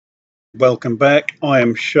Welcome back. I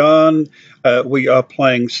am Sean. We are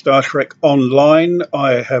playing Star Trek Online.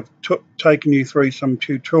 I have taken you through some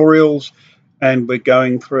tutorials and we're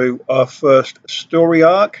going through our first story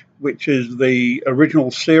arc, which is the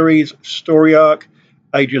original series story arc,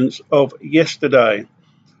 Agents of Yesterday.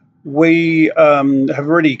 We have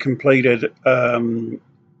already completed a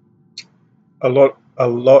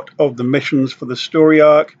lot of the missions for the story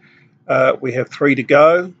arc. We have 3 to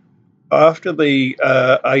go. After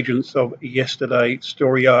the Agents of Yesterday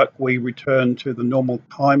story arc, we return to the normal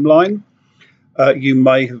timeline. You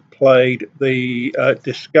may have played the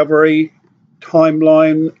Discovery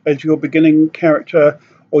timeline as your beginning character,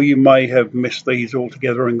 or you may have missed these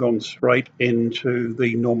altogether and gone straight into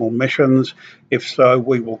the normal missions. If so,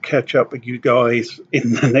 we will catch up with you guys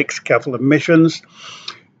in the next couple of missions.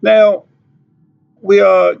 Now, we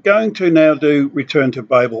are going to now do Return to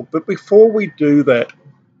Babel, but before we do that,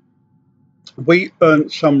 we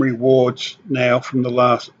earned some rewards now from the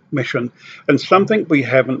last mission and something we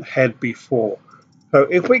haven't had before. So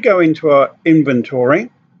if we go into our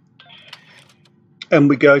inventory and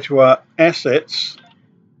we go to our assets,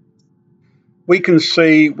 we can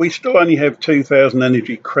see we still only have 2,000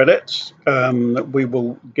 energy credits. We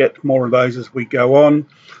will get more of those as we go on.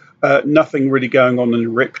 Nothing really going on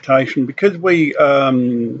in reputation because we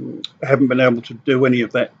haven't been able to do any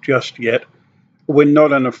of that just yet. We're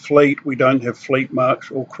not on a fleet. We don't have fleet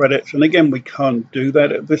marks or credits. And again, we can't do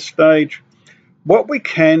that at this stage. What we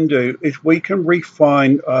can do is we can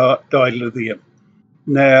refine our dilithium.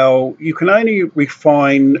 Now, you can only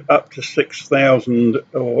refine up to 6,000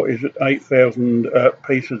 or is it 8,000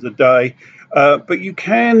 pieces a day. But you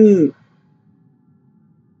can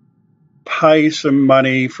pay some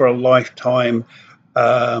money for a lifetime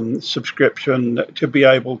subscription to be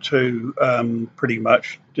able to pretty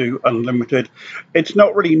much do unlimited. It's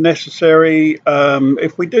not really necessary.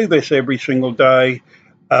 If we do this every single day,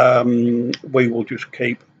 we will just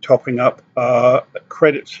keep topping up our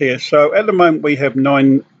credits here. So at the moment we have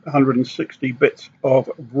 960 bits of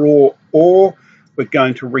raw ore. We're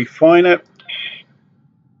going to refine it.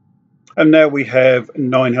 And now we have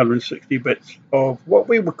 960 bits of what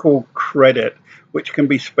we would call credit, which can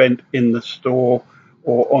be spent in the store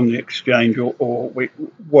or on the exchange or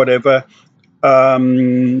whatever.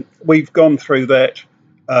 We've gone through that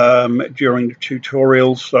during the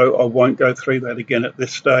tutorials, so I won't go through that again at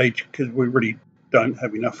this stage because we really don't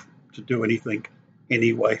have enough to do anything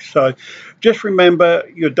anyway. So just remember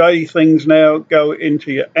your daily things now. Go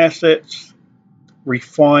into your assets,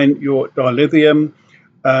 refine your dilithium,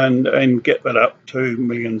 and get that up to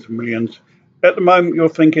millions and millions. At the moment, you're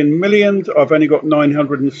thinking millions. I've only got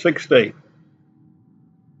 960.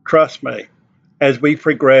 Trust me, as we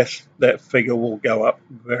progress, that figure will go up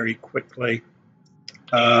very quickly.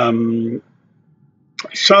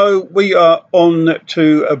 So we are on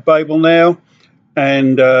to Babel now,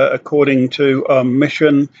 and according to our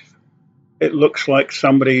mission, it looks like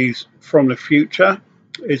somebody's from the future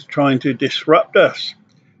is trying to disrupt us.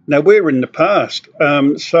 Now, we're in the past,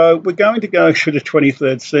 so we're going to go to the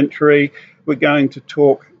 23rd century. We're going to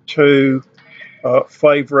talk to our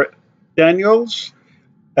favourite Daniels.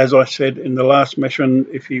 As I said in the last mission,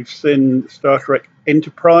 if you've seen Star Trek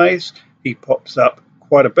Enterprise, he pops up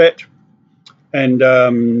quite a bit. And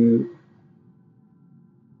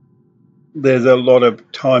there's a lot of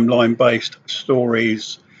timeline-based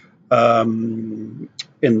stories in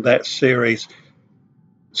that series.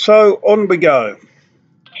 So on we go.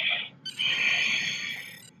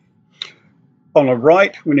 On the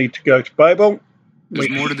right, we need to go to Babel. There's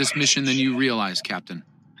more to this mission than you realize, Captain.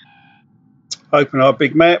 Open our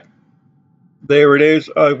big map. There it is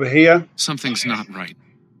over here. Something's not right.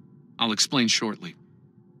 I'll explain shortly.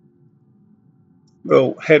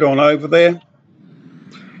 We'll head on over there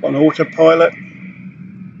on autopilot.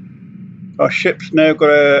 Our ship's now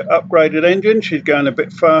got an upgraded engine. She's going a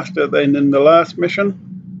bit faster than in the last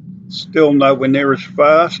mission. Still nowhere near as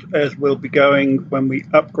fast as we'll be going when we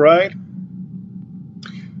upgrade.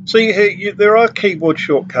 So there are keyboard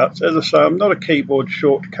shortcuts. As I say, I'm not a keyboard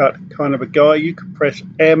shortcut kind of a guy. You can press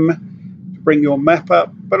M to bring your map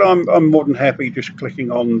up, but I'm more than happy just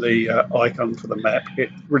clicking on the icon for the map. It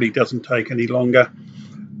really doesn't take any longer.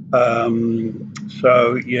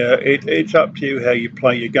 So yeah, it's up to you how you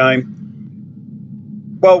play your game.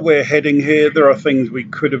 While we're heading here, there are things we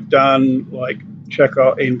could have done, like check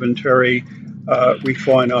our inventory,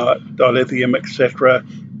 refine our dilithium, etc.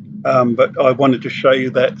 But I wanted to show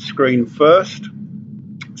you that screen first.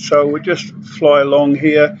 So we'll just fly along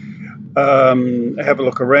here, have a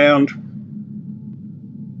look around.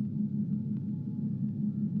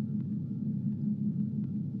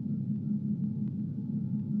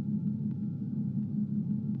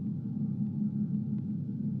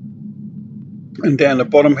 And down the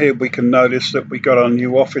bottom here, we can notice that we got our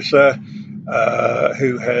new officer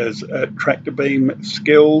who has tractor beam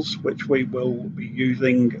skills, which we will be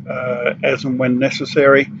using as and when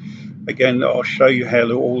necessary. Again, I'll show you how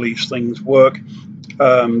all these things work.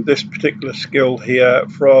 This particular skill here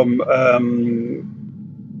from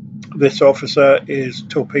this officer is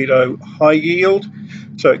torpedo high yield,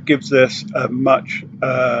 so it gives us a much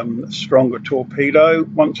stronger torpedo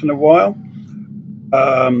once in a while.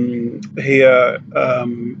 Here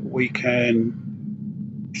we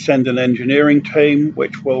can send an engineering team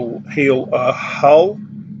which will heal our hull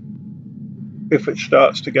if it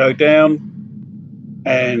starts to go down.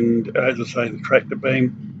 And as I say, the tractor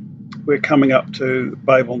beam, we're coming up to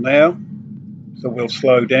Babel now, so we'll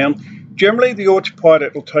slow down. Generally, the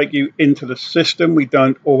autopilot will take you into the system. We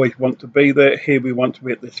don't always want to be there. Here we want to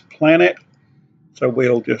be at this planet, so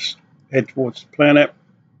we'll just head towards the planet.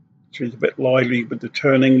 She's a bit lively with the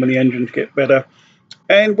turning when the engines get better.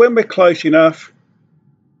 And when we're close enough,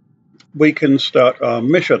 we can start our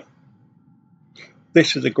mission.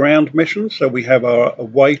 This is a ground mission, so we have our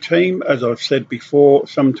away team. As I've said before,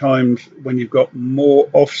 sometimes when you've got more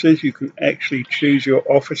officers, you can actually choose your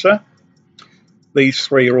officer. These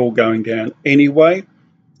three are all going down anyway.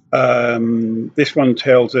 This one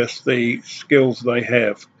tells us the skills they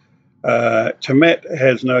have. Tamet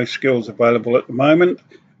has no skills available at the moment.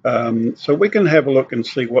 So we can have a look and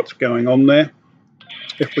see what's going on there.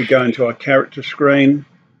 If we go into our character screen,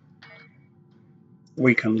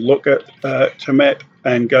 we can look at Tamet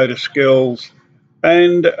and go to skills,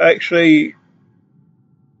 and actually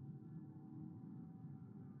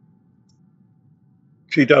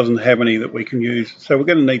she doesn't have any that we can use, so we're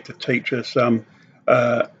going to need to teach her some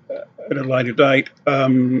at a later date,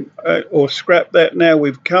 or scrap that. Now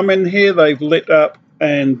we've come in here, they've lit up,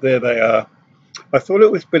 and there they are. I thought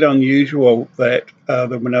it was a bit unusual that there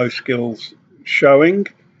were no skills showing,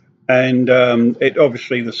 and it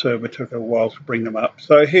obviously the server took a while to bring them up.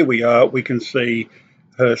 So here we are. We can see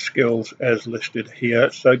her skills as listed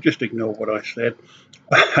here. So just ignore what I said.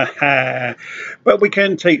 But we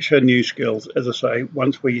can teach her new skills, as I say,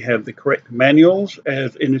 once we have the correct manuals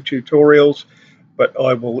as in the tutorials. But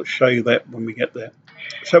I will show you that when we get there.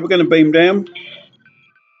 So we're going to beam down.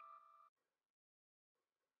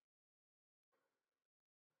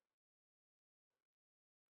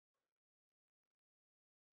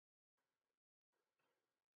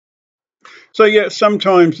 So yeah,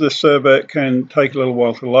 sometimes the server can take a little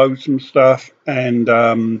while to load some stuff, and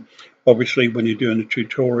obviously when you're doing a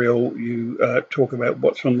tutorial, you talk about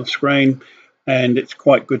what's on the screen, and it's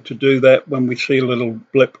quite good to do that when we see a little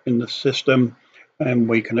blip in the system, and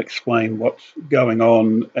we can explain what's going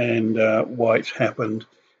on and why it's happened,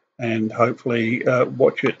 and hopefully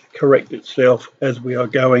watch it correct itself as we are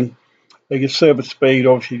going. The server speed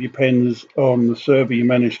obviously depends on the server you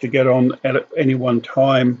manage to get on at any one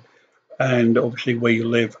time, and obviously where you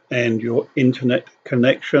live and your internet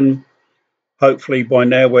connection. Hopefully by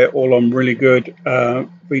now we're all on really good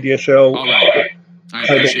VDSL All right. I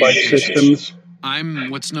appreciate your cable-based patience. systems.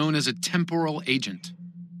 I'm what's known as a temporal agent.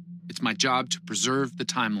 It's my job to preserve the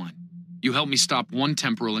timeline. You helped me stop one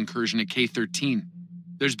temporal incursion at K-13.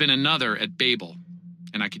 There's been another at Babel,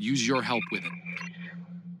 and I could use your help with it.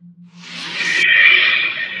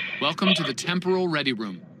 Welcome to the Temporal Ready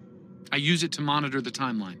Room. I use it to monitor the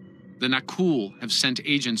timeline. The Nakul have sent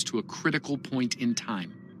agents to a critical point in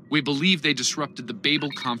time. We believe they disrupted the Babel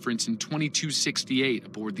conference in 2268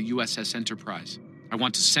 aboard the USS Enterprise. I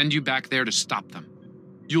want to send you back there to stop them.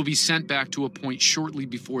 You'll be sent back to a point shortly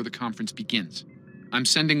before the conference begins. I'm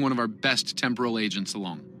sending one of our best temporal agents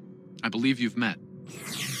along. I believe you've met.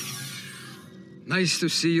 Nice to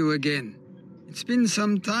see you again. It's been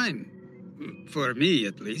some time. For me,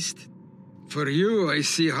 at least. For you, I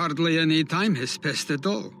see hardly any time has passed at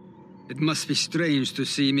all. It must be strange to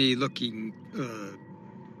see me looking,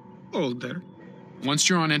 older. Once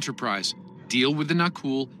you're on Enterprise, deal with the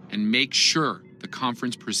Nakul and make sure the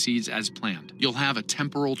conference proceeds as planned. You'll have a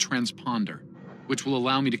temporal transponder, which will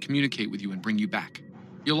allow me to communicate with you and bring you back.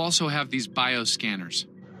 You'll also have these bioscanners.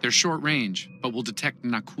 They're short range, but will detect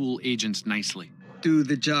Nakul agents nicely. Do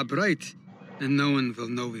the job right, and no one will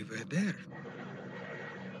know we were there.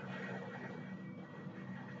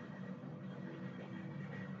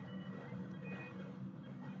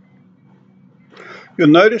 You'll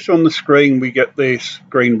notice on the screen we get this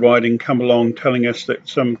green writing come along telling us that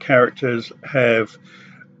some characters have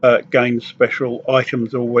gained special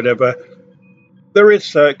items or whatever. There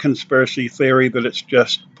is a conspiracy theory that it's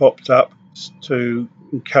just popped up to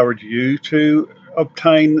encourage you to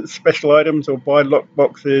obtain special items or buy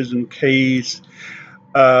lockboxes and keys,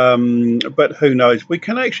 but who knows? We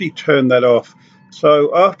can actually turn that off.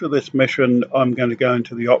 So after this mission, I'm going to go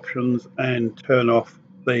into the options and turn off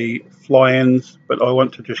the fly-ins, but I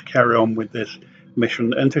want to just carry on with this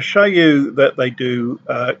mission. And to show you that they do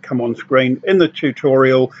come on screen, in the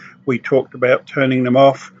tutorial, we talked about turning them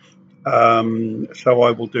off. So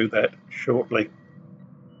I will do that shortly.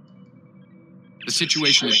 The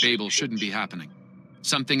situation at Babel shouldn't be happening.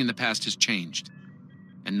 Something in the past has changed,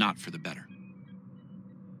 and not for the better.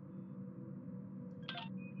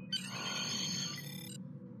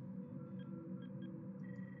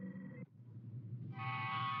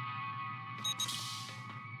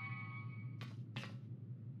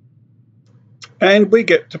 And we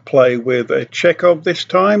get to play with a Chekhov this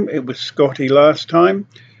time. It was Scotty last time.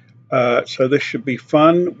 So this should be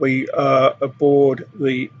fun. We are aboard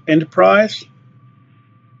the Enterprise.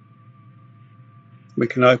 We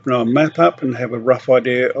can open our map up and have a rough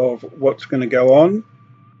idea of what's going to go on.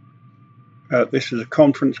 This is a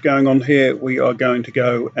conference going on here. We are going to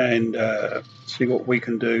go and see what we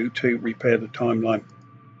can do to repair the timeline.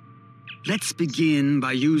 Let's begin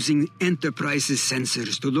by using Enterprise's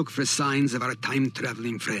sensors to look for signs of our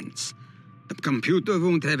time-traveling friends. The computer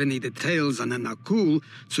won't have any details on the Nakul,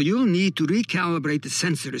 so you'll need to recalibrate the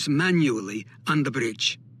sensors manually on the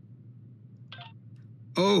bridge.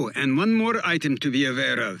 Oh, and one more item to be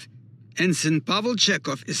aware of. Ensign Pavel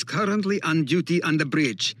Chekhov is currently on duty on the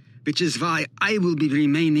bridge, which is why I will be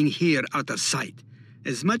remaining here out of sight.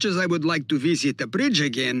 As much as I would like to visit the bridge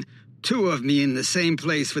again, two of me in the same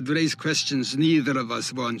place would raise questions neither of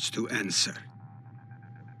us wants to answer.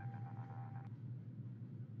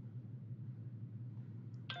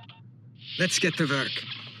 Let's get to work.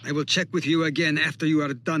 I will check with you again after you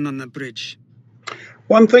are done on the bridge.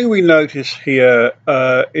 One thing we notice here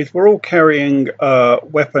is we're all carrying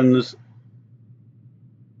weapons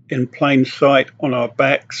in plain sight on our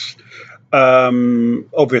backs.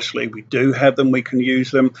 Obviously, we do have them, we can use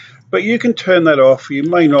them, but you can turn that off. You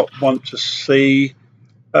may not want to see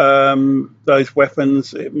those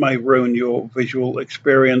weapons. It may ruin your visual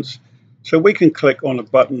experience. So we can click on a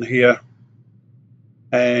button here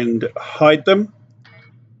and hide them.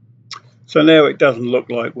 So now it doesn't look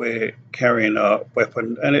like we're carrying a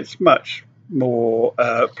weapon, and it's much more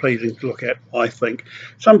pleasing to look at, I think.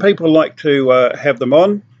 Some people like to have them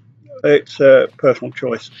on. It's a personal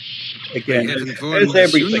choice. Again, I haven't as worn this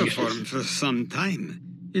everything uniform for some time.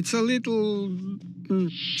 It's a little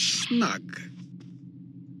snug.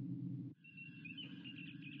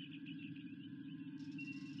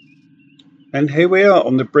 And here we are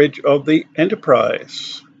on the bridge of the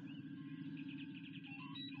Enterprise.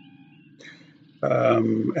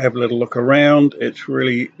 Have a little look around. It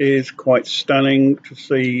really is quite stunning to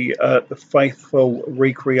see the faithful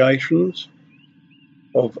recreations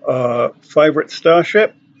of our favourite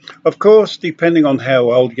starship. Of course, depending on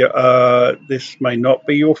how old you are, this may not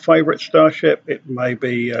be your favourite starship. It may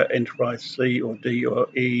be Enterprise C or D or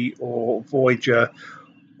E or Voyager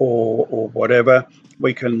or whatever.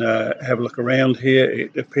 We can have a look around here.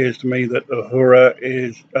 It appears to me that Uhura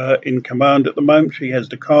is in command at the moment. She has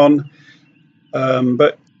the con.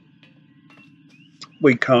 But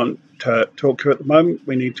we can't talk to her at the moment.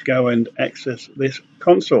 We need to go and access this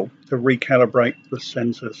console to recalibrate the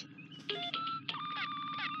sensors.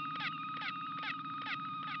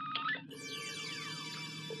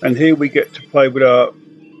 And here we get to play with our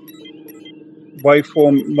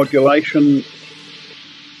waveform modulation.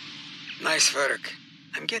 Nice work.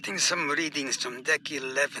 I'm getting some readings from Deck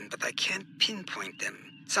 11, but I can't pinpoint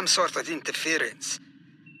them. Some sort of interference.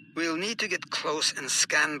 We'll need to get close and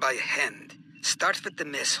scan by hand. Start with the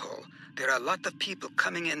mess hall. There are a lot of people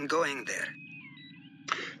coming and going there.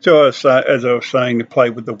 So as I was saying, to play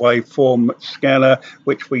with the waveform scanner,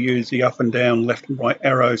 which we use the up and down, left and right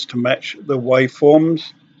arrows to match the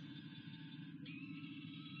waveforms.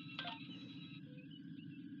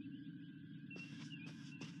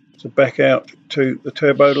 So back out to the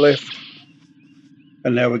turbo lift,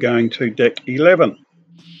 and now we're going to Deck 11.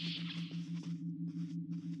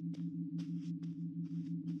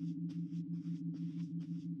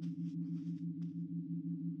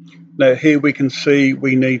 Now here we can see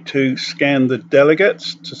we need to scan the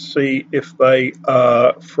delegates to see if they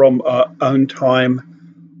are from our own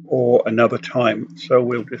time or another time. So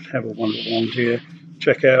we'll just have a wander along here,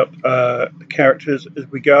 check out the characters as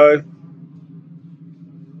we go.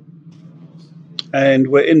 And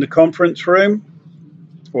we're in the conference room,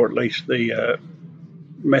 or at least the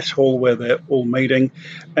mess hall where they're all meeting.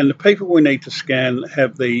 And the people we need to scan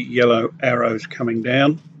have the yellow arrows coming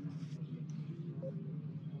down.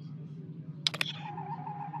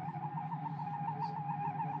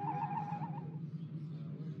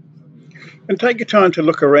 And take your time to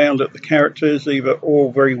look around at the characters. These are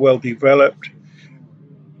all very well developed.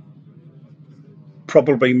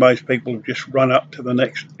 Probably most people just run up to the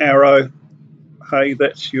next arrow. Hey,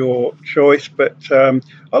 that's your choice, but I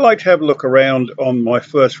like to have a look around on my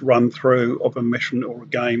first run through of a mission or a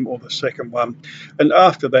game, or the second one, and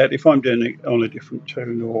after that, if I'm doing it on a different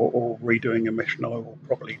tune or redoing a mission, I will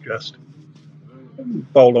probably just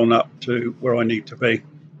bowl on up to where I need to be.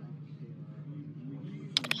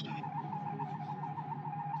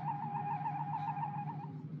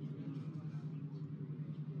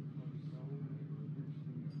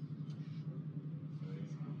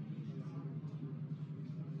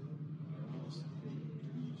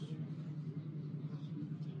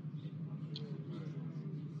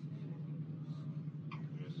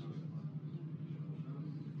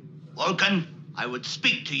 Vulcan, I would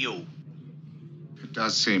speak to you. It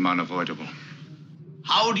does seem unavoidable.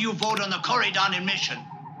 How do you vote on the Corridon mission?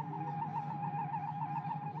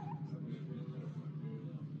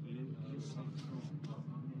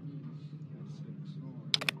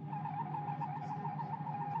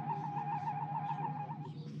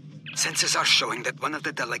 Sensors are showing that one of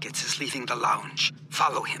the delegates is leaving the lounge.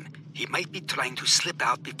 Follow him. He might be trying to slip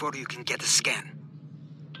out before you can get a scan.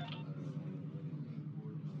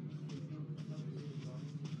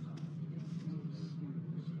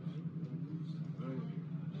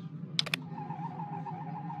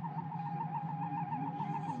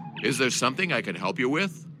 Is there something I can help you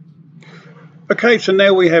with? Okay, so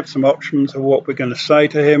now we have some options of what we're going to say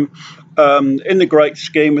to him. In the great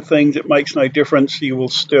scheme of things, it makes no difference. You will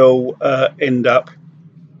still end up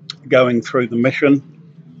going through the mission.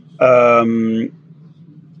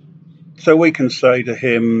 So we can say to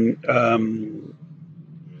him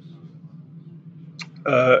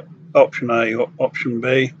option A or option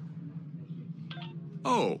B.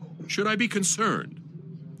 Oh, should I be concerned?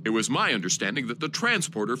 It was my understanding that the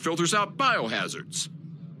transporter filters out biohazards.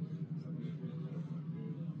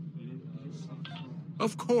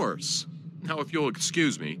 Of course. Now, if you'll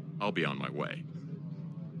excuse me, I'll be on my way.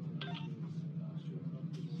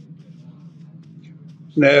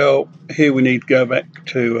 Now, here we need to go back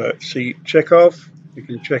to see Chekhov. We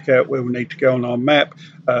can check out where we need to go on our map.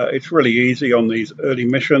 It's really easy on these early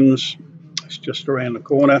missions. It's just around the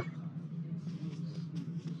corner.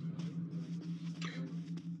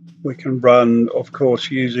 We can run, of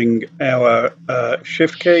course, using our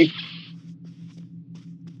shift key.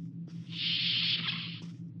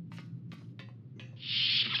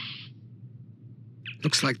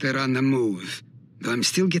 Looks like they're on the move, though I'm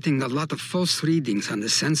still getting a lot of false readings on the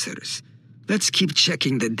sensors. Let's keep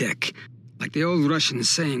checking the deck. Like the old Russian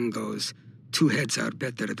saying goes, 2 heads are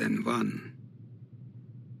better than 1.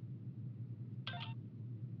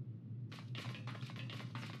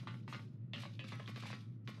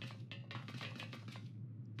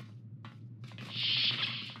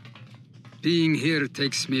 Being here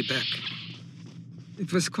takes me back.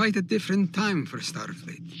 It was quite a different time for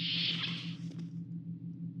Starfleet.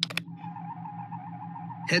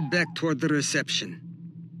 Head back toward the reception.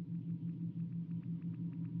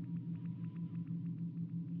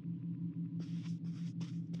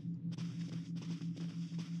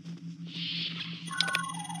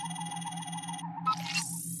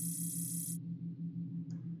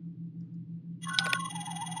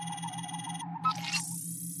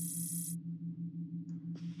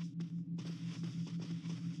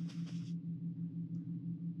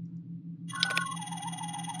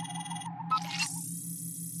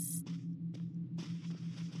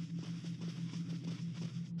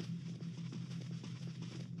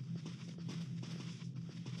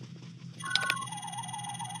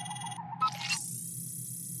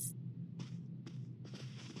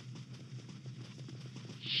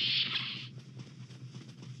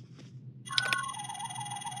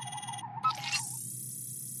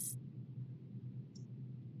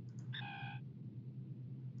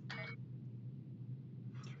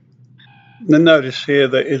 Now notice here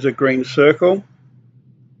there is a green circle.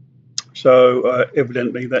 So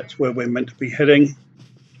evidently that's where we're meant to be heading.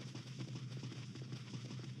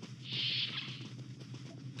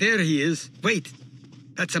 There he is. Wait,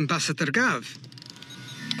 that's Ambassador Gav.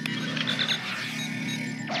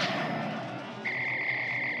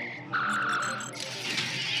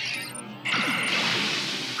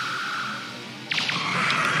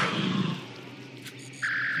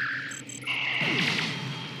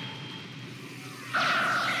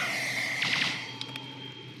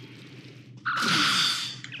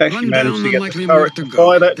 Actually managed to get the more turret to to go.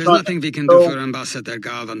 fire that There's time. nothing we can do for Ambassador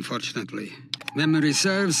Gav, unfortunately. Memory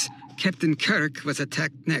serves, Captain Kirk was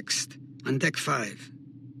attacked next, on Deck 5.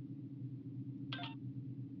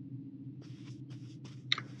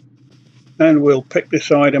 And we'll pick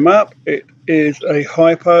this item up. It is a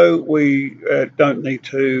hypo. We don't need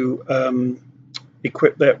to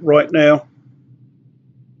equip that right now.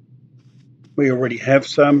 We already have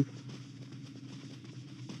some.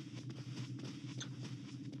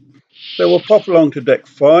 So we'll pop along to deck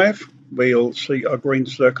 5. We'll see our green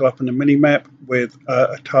circle up in the mini-map with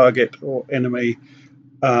a target or enemy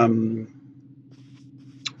right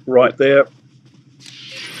there.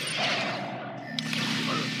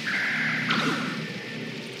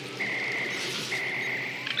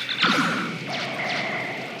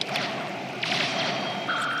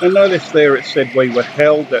 And notice there it said we were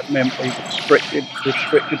held. That meant we were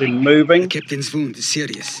restricted in moving. The captain's wound is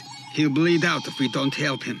serious. He'll bleed out if we don't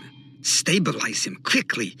help him. Stabilize him,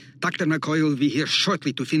 quickly. Dr. McCoy will be here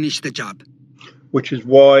shortly to finish the job. Which is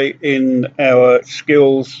why in our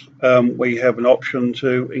skills we have an option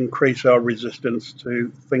to increase our resistance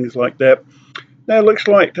to things like that. Now it looks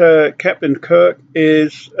like Captain Kirk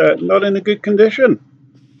is not in a good condition.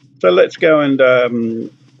 So let's go and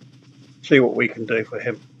see what we can do for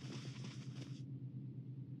him.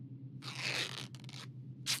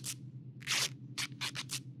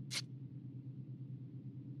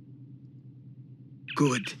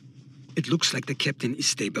 Good. It looks like the captain is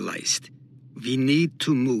stabilized. We need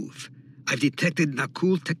to move. I've detected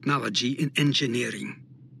Nakul technology in engineering.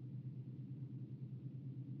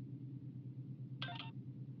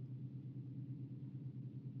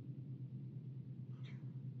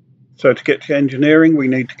 So to get to engineering, we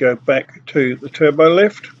need to go back to the turbo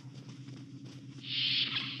lift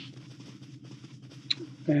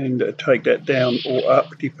and take that down or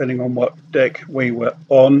up, depending on what deck we were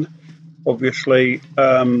on, obviously.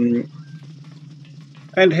 And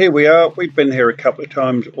here we are. We've been here a couple of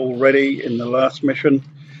times already in the last mission,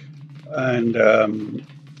 and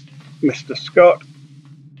Mr. Scott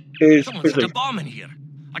is Someone busy. set a bomb in here.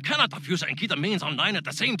 I cannot defuse it and keep the mains online at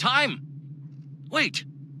the same time. Wait,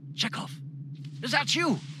 Chekhov, is that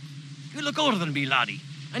you? You look older than me, laddie.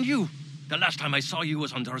 And you, the last time I saw you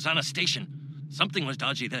was on Dorzana Station. Something was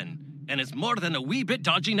dodgy then, and it's more than a wee bit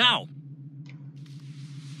dodgy now.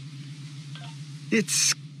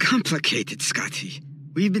 It's complicated, Scotty.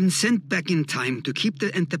 We've been sent back in time to keep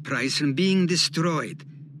the Enterprise from being destroyed.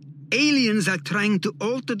 Aliens are trying to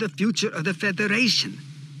alter the future of the Federation.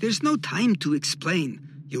 There's no time to explain.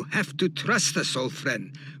 You have to trust us, old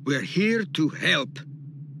friend. We're here to help.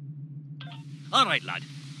 All right, lad.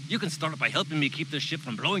 You can start by helping me keep this ship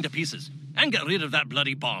from blowing to pieces. And get rid of that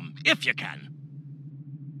bloody bomb, if you can.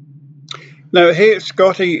 Now here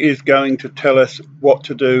Scotty is going to tell us what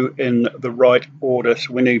to do in the right order,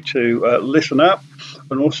 so we need to listen up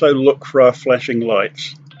and also look for our flashing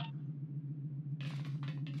lights.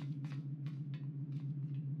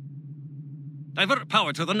 Divert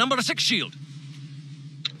power to the number 6 shield.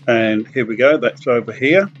 And here we go, that's over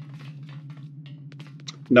here.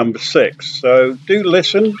 Number 6. So do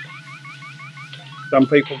listen. Some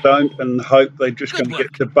people don't and hope they're just going to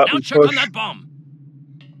get the button now check push. on that bomb.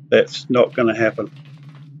 That's not going to happen.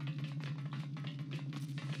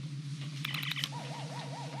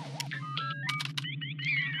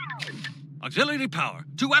 Auxiliary power,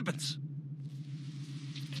 2 weapons.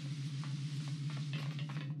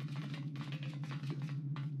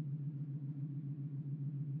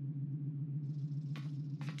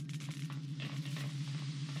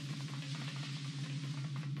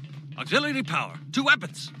 Auxiliary power, 2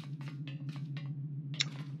 weapons.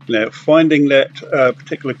 Now, finding that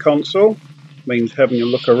particular console means having a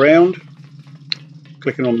look around,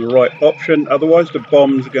 clicking on the right option, otherwise the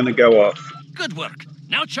bombs are going to go off. Good work.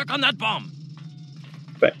 Now check on that bomb.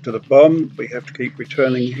 Back to the bomb, we have to keep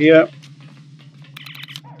returning here.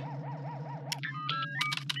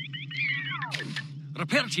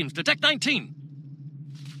 Repair teams, detect 19.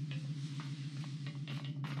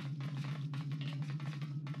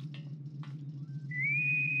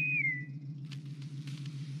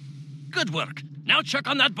 Good work. Now check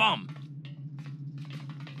on that bomb.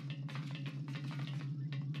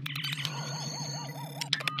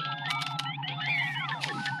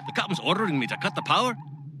 The captain's ordering me to cut the power?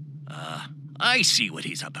 I see what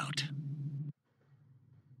he's about.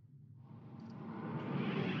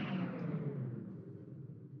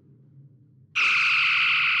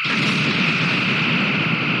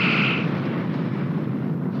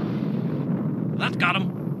 That got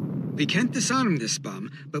him. We can't disarm this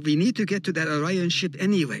bomb, but we need to get to that Orion ship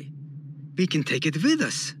anyway. We can take it with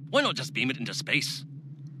us. Why not just beam it into space?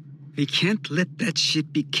 We can't let that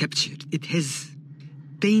ship be captured. It has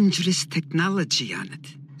dangerous technology on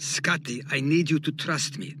it. Scotty, I need you to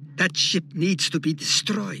trust me. That ship needs to be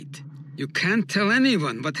destroyed. You can't tell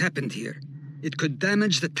anyone what happened here. It could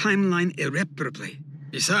damage the timeline irreparably.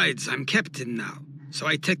 Besides, I'm captain now, so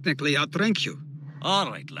I technically outrank you.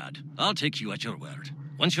 All right, lad. I'll take you at your word.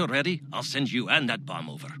 Once you're ready, I'll send you and that bomb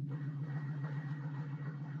over.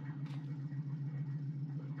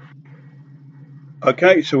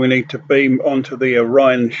 Okay, so we need to beam onto the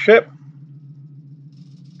Orion ship.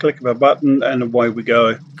 Click of a button and away we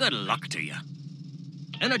go. Good luck to you.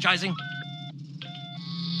 Energizing.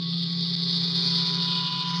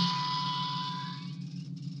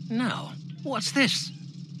 Now, what's this?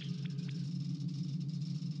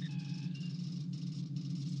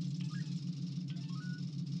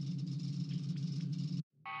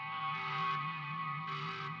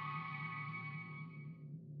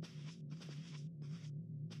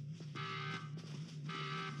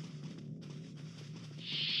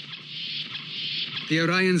 The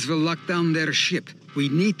Orions will lock down their ship. We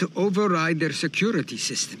need to override their security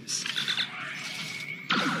systems.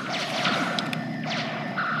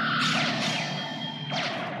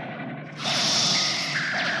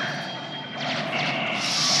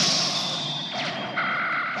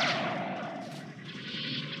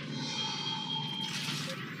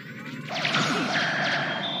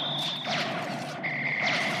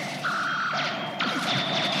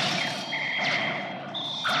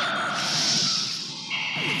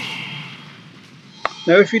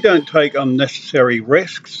 Now, if you don't take unnecessary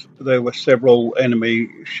risks, there were several enemy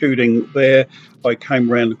shooting there. I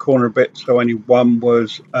came around the corner a bit, so only one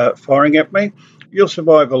was firing at me. You'll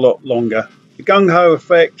survive a lot longer. The gung-ho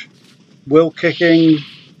effect, will kicking.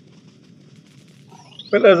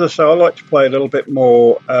 But as I say, I like to play a little bit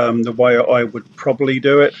more the way I would probably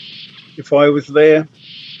do it if I was there.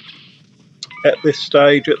 At this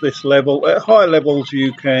stage, at this level, at higher levels,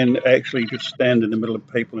 you can actually just stand in the middle of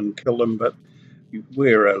people and kill them, but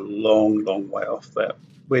we're a long, long way off that.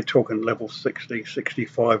 We're talking level 60,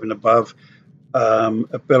 65 and above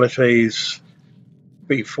abilities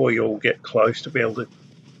before you'll get close to be able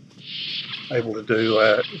to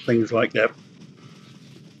do things like that.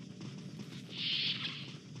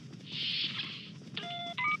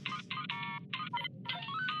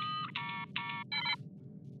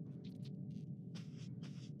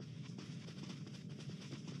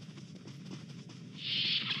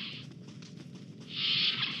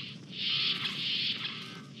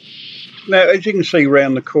 Now, as you can see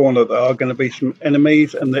around the corner, there are going to be some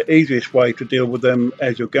enemies, and the easiest way to deal with them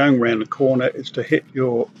as you're going around the corner is to hit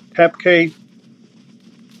your tab key,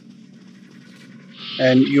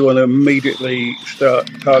 and you will immediately start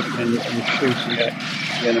targeting and shooting at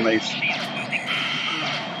the enemies.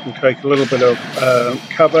 We'll take a little bit of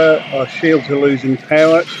cover. Our shields are losing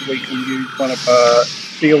power, so we can use one of our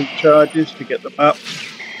shield charges to get them up.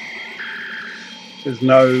 There's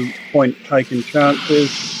no point taking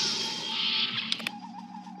chances.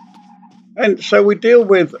 And so we deal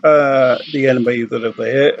with the enemy that are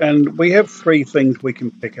there, and we have three things we can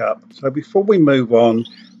pick up. So before we move on,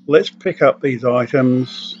 let's pick up these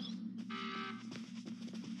items.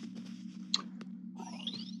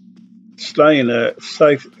 Stay in a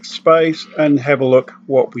safe space and have a look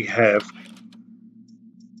what we have.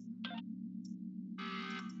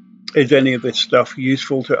 Is any of this stuff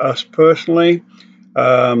useful to us personally?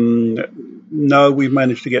 No, we've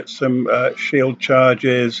managed to get some shield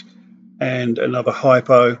charges and another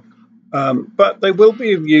hypo, but they will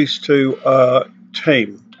be of use to our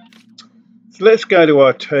team. So let's go to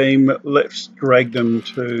our team. Let's drag them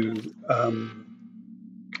to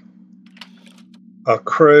our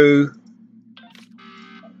crew,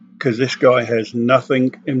 because this guy has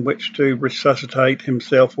nothing in which to resuscitate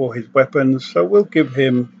himself or his weapons, so we'll give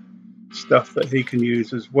him stuff that he can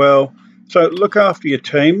use as well. So look after your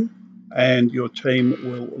team, and your team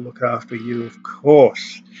will look after you, of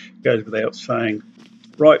course. Goes without saying.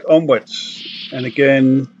 Right, onwards. And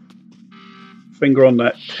again, finger on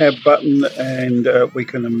that tab button, and we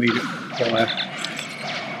can immediately fire.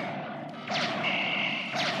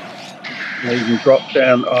 And even drop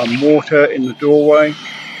down our mortar in the doorway.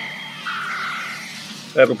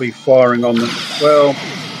 That'll be firing on them as well,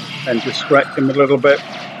 and distract them a little bit.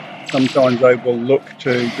 Sometimes they will look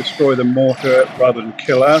to destroy the mortar rather than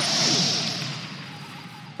kill us,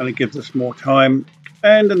 and it gives us more time.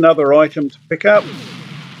 And another item to pick up,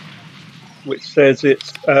 which says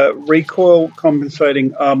it's recoil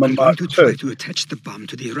compensating armor I'm Mark going to try to attach the bomb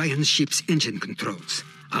to the Orion ship's engine controls.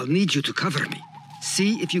 I'll need you to cover me.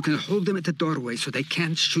 See if you can hold them at the doorway so they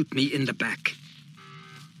can't shoot me in the back.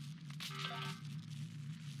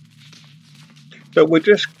 So we'll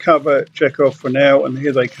just cover Chekhov for now, and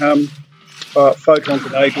here they come. Photon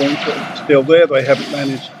grenade launcher is still there. They haven't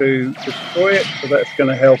managed to destroy it, so that's going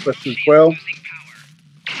to help us as well.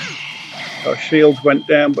 Our shields went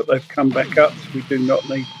down, but they've come back up, so we do not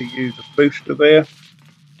need to use a booster there.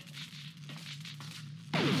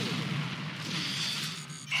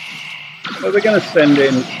 So they're going to send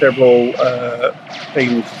in several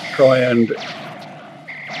teams to try and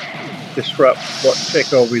disrupt what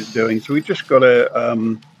Chekhov is doing. So we just got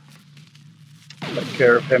to take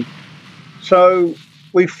care of him. So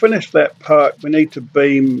we finished that part. We need to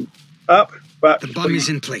beam up. But the bomb is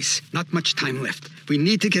in place. Not much time left. We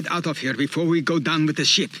need to get out of here before we go down with the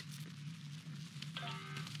ship.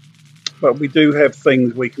 But we do have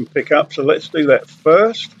things we can pick up, so let's do that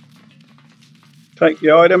first. Take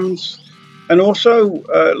the items. And also,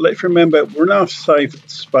 let's remember, we're in our safe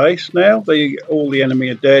space now. All the enemy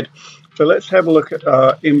are dead. So let's have a look at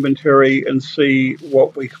our inventory and see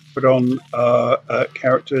what we can put on our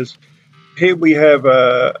characters. Here we have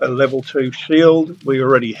a level 2 shield. We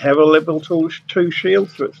already have a level 2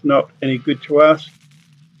 shield, so it's not any good to us.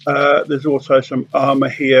 There's also some armor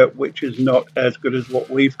here, which is not as good as what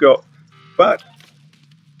we've got. But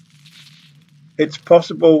it's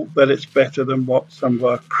possible that it's better than what some of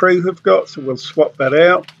our crew have got, so we'll swap that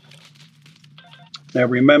out. Now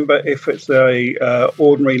remember, if it's a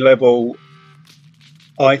ordinary level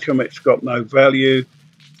item, it's got no value,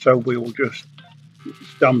 so we will just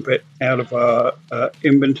dump it out of our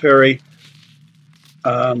inventory.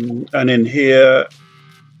 And in here,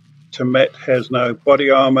 Tamet has no body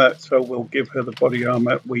armor, so we'll give her the body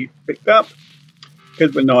armor we picked up,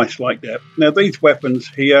 because we're nice like that. Now these weapons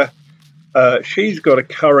here, she's got a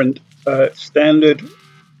current standard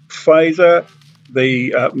phaser.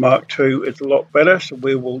 The Mark II is a lot better, so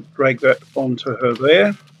we will drag that onto her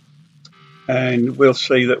there. And we'll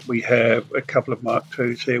see that we have a couple of Mark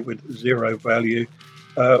IIs here with 0 value.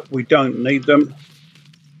 We don't need them,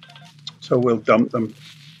 so we'll dump them.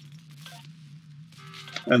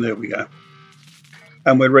 And there we go.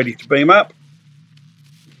 And we're ready to beam up.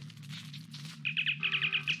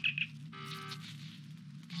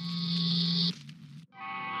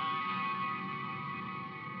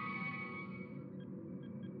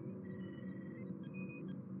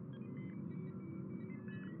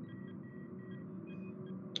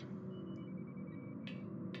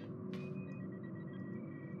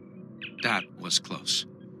 That was close.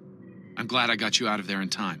 I'm glad I got you out of there in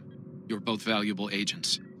time. You're both valuable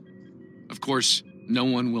agents. Of course, no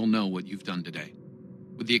one will know what you've done today,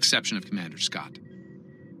 with the exception of Commander Scott.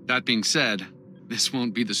 That being said, this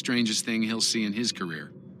won't be the strangest thing he'll see in his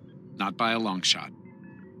career. Not by a long shot.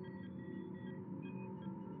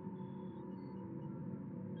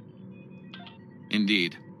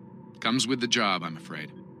 Indeed. Comes with the job, I'm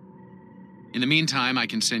afraid. In the meantime, I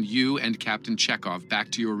can send you and Captain Chekhov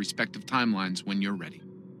back to your respective timelines when you're ready.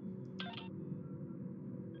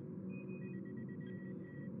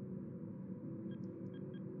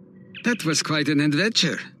 That was quite an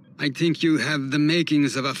adventure. I think you have the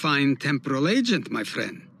makings of a fine temporal agent, my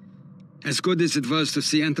friend. As good as it was to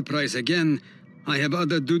see Enterprise again, I have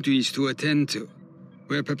other duties to attend to.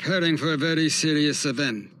 We're preparing for a very serious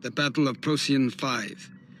event, the Battle of Procyon 5.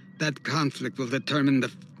 That conflict will determine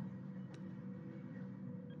the...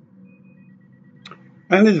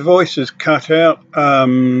 And his voice is cut out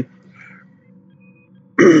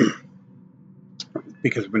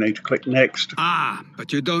because we need to click next. Ah,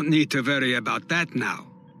 but you don't need to worry about that now.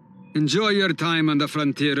 Enjoy your time on the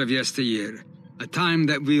frontier of yesteryear, a time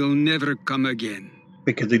that will never come again.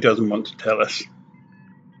 Because he doesn't want to tell us.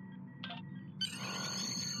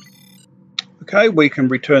 Okay, we can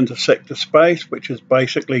return to sector space, which is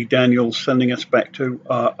basically Daniel sending us back to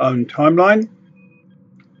our own timeline.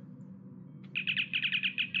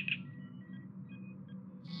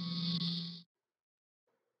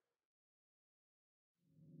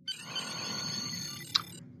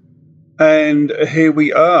 And here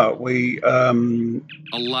we are. We a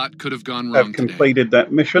lot could have gone wrong have completed today.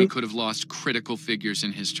 That mission. We could have lost critical figures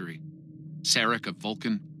in history. Sarek of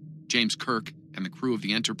Vulcan, James Kirk, and the crew of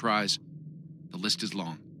the Enterprise. The list is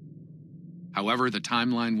long. However, the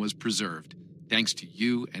timeline was preserved, thanks to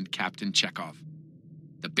you and Captain Chekhov.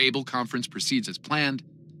 The Babel conference proceeds as planned,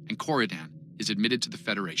 and Corridan is admitted to the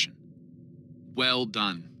Federation. Well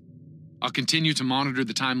done. I'll continue to monitor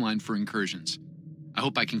the timeline for incursions. I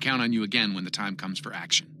hope I can count on you again when the time comes for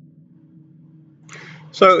action.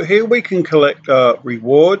 So here we can collect our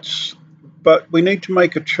rewards, but we need to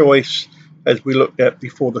make a choice, as we looked at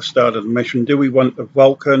before the start of the mission. Do we want a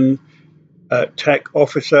Vulcan tech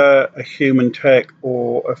officer, a human tech,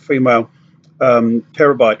 or a female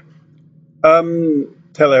terabyte?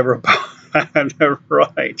 Terabyte,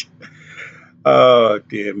 right. Oh,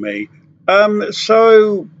 dear me.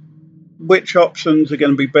 So which options are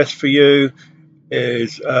going to be best for you?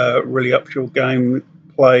 is really up to your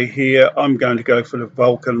gameplay here. I'm going to go for the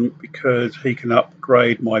Vulcan because he can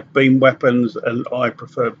upgrade my beam weapons and I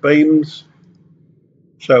prefer beams.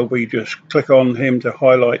 So we just click on him to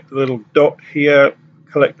highlight the little dot here,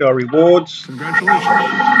 collect our rewards. Congratulations.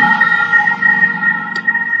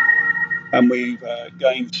 And we've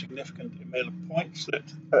gained significant amount of points.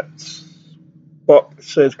 That spot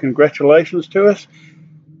says congratulations to us.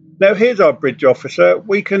 Now here's our bridge officer.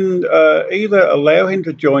 We can either allow him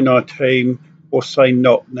to join our team or say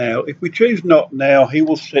not now. If we choose not now, he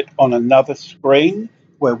will sit on another screen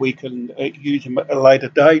where we can use him at a later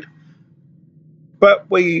date. But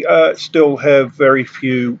we still have very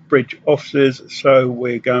few bridge officers, so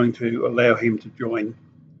we're going to allow him to join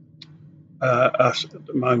us at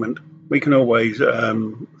the moment. We can always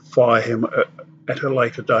fire him at a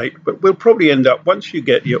later date, but we'll probably end up, once you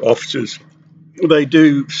get your officers, they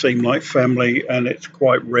do seem like family, and it's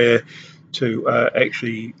quite rare to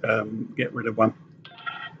actually get rid of one.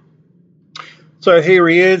 So here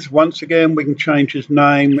he is. Once again, we can change his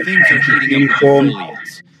name. Things are heating uniform. up with the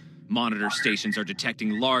Tholians. Monitor stations are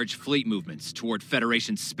detecting large fleet movements toward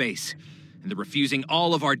Federation space, and they're refusing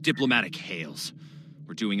all of our diplomatic hails.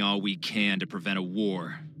 We're doing all we can to prevent a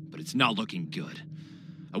war, but it's not looking good.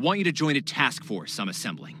 I want you to join a task force I'm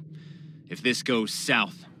assembling. If this goes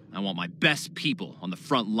south, I want my best people on the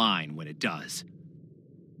front line when it does.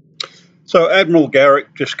 So Admiral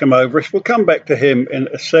Garrick just come over us. We'll come back to him in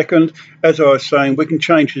a second. As I was saying, we can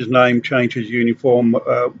change his name, change his uniform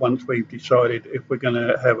once we've decided if we're going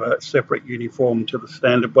to have a separate uniform to the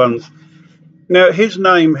standard ones. Now, his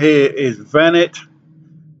name here is Vanet.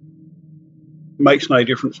 Makes no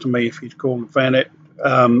difference to me if he's called Vanet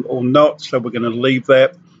or not, so we're going to leave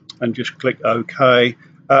that and just click OK.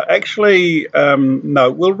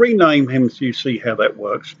 No, we'll rename him so you see how that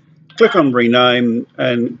works. Click on rename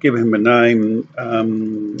and give him a name.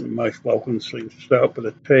 Most Vulcans seem to start with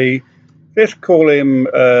a T. Let's call him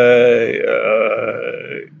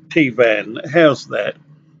T-Van. How's that?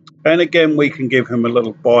 And again, we can give him a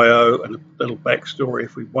little bio and a little backstory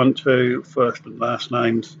if we want to. First and last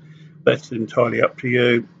names, that's entirely up to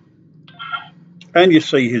you. And you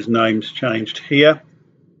see his name's changed here.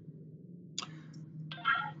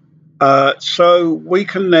 So we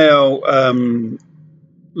can now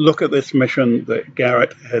look at this mission that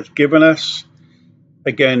Garrett has given us.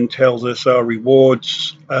 Again, tells us our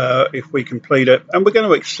rewards if we complete it. And we're going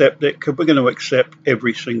to accept it because we're going to accept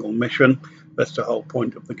every single mission. That's the whole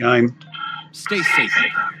point of the game. Stay safe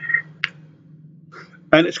out there.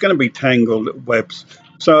 And it's going to be tangled webs.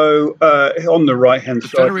 So on the right-hand side,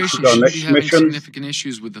 this is our Federation next should be having mission. significant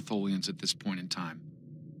issues with the Tholians at this point in time.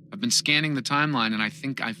 I've been scanning the timeline, and I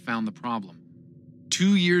think I've found the problem.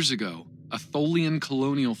 2 years ago, a Tholian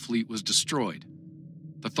colonial fleet was destroyed.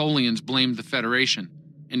 The Tholians blamed the Federation,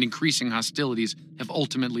 and increasing hostilities have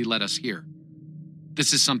ultimately led us here.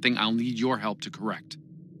 This is something I'll need your help to correct.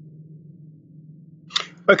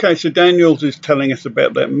 Okay, so Daniels is telling us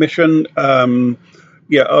about that mission.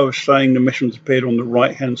 Yeah, I was saying the missions appeared on the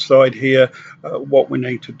right-hand side here, what we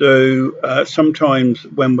need to do. Sometimes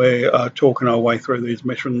when we're talking our way through these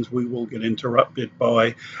missions, we will get interrupted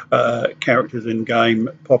by characters in-game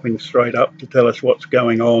popping straight up to tell us what's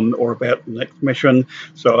going on or about the next mission.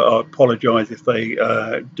 So I apologise if they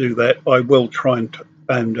do that. I will try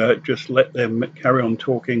and just let them carry on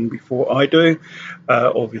talking before I do,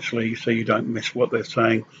 obviously, so you don't miss what they're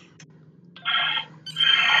saying.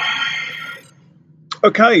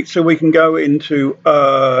 Okay, so we can go into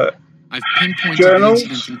I've pinpointed journals. the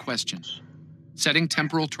incident in question, setting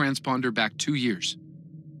temporal transponder back 2 years.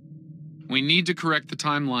 We need to correct the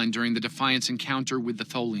timeline during the Defiance encounter with the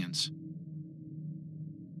Tholians.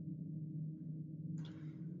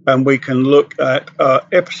 And we can look at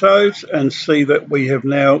episodes and see that we have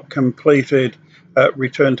now completed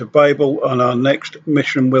Return to Babel, and our next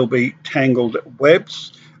mission will be Tangled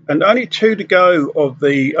Webs. And only 2 to go of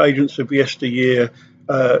the Agents of Yesteryear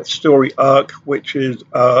story arc, which is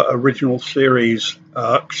our original series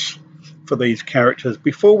arcs for these characters,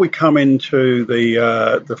 before we come into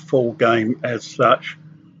the full game as such.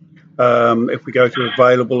 If we go to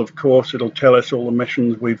available, of course, it'll tell us all the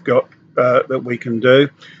missions we've got that we can do.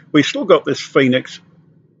 We've still got this Phoenix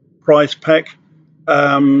prize pack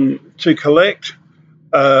to collect.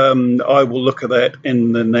 I will look at that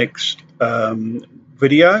in the next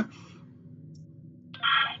video.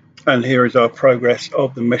 And here is our progress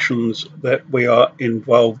of the missions that we are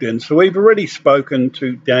involved in. So we've already spoken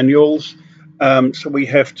to Daniels, so we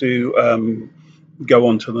have to go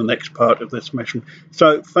on to the next part of this mission.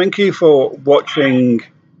 So thank you for watching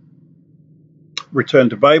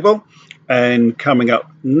Return to Babel, And coming up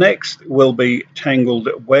next will be Tangled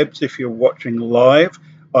Webs. If you're watching live,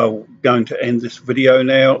 I'm going to end this video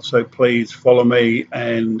now, so please follow me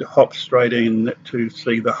and hop straight in to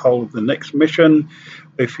see the whole of the next mission.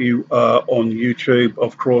 If you are on YouTube,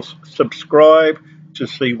 of course, subscribe to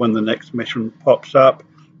see when the next mission pops up.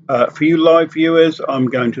 For you live viewers, I'm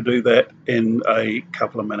going to do that in a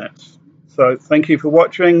couple of minutes. So thank you for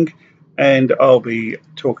watching, and I'll be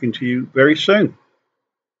talking to you very soon.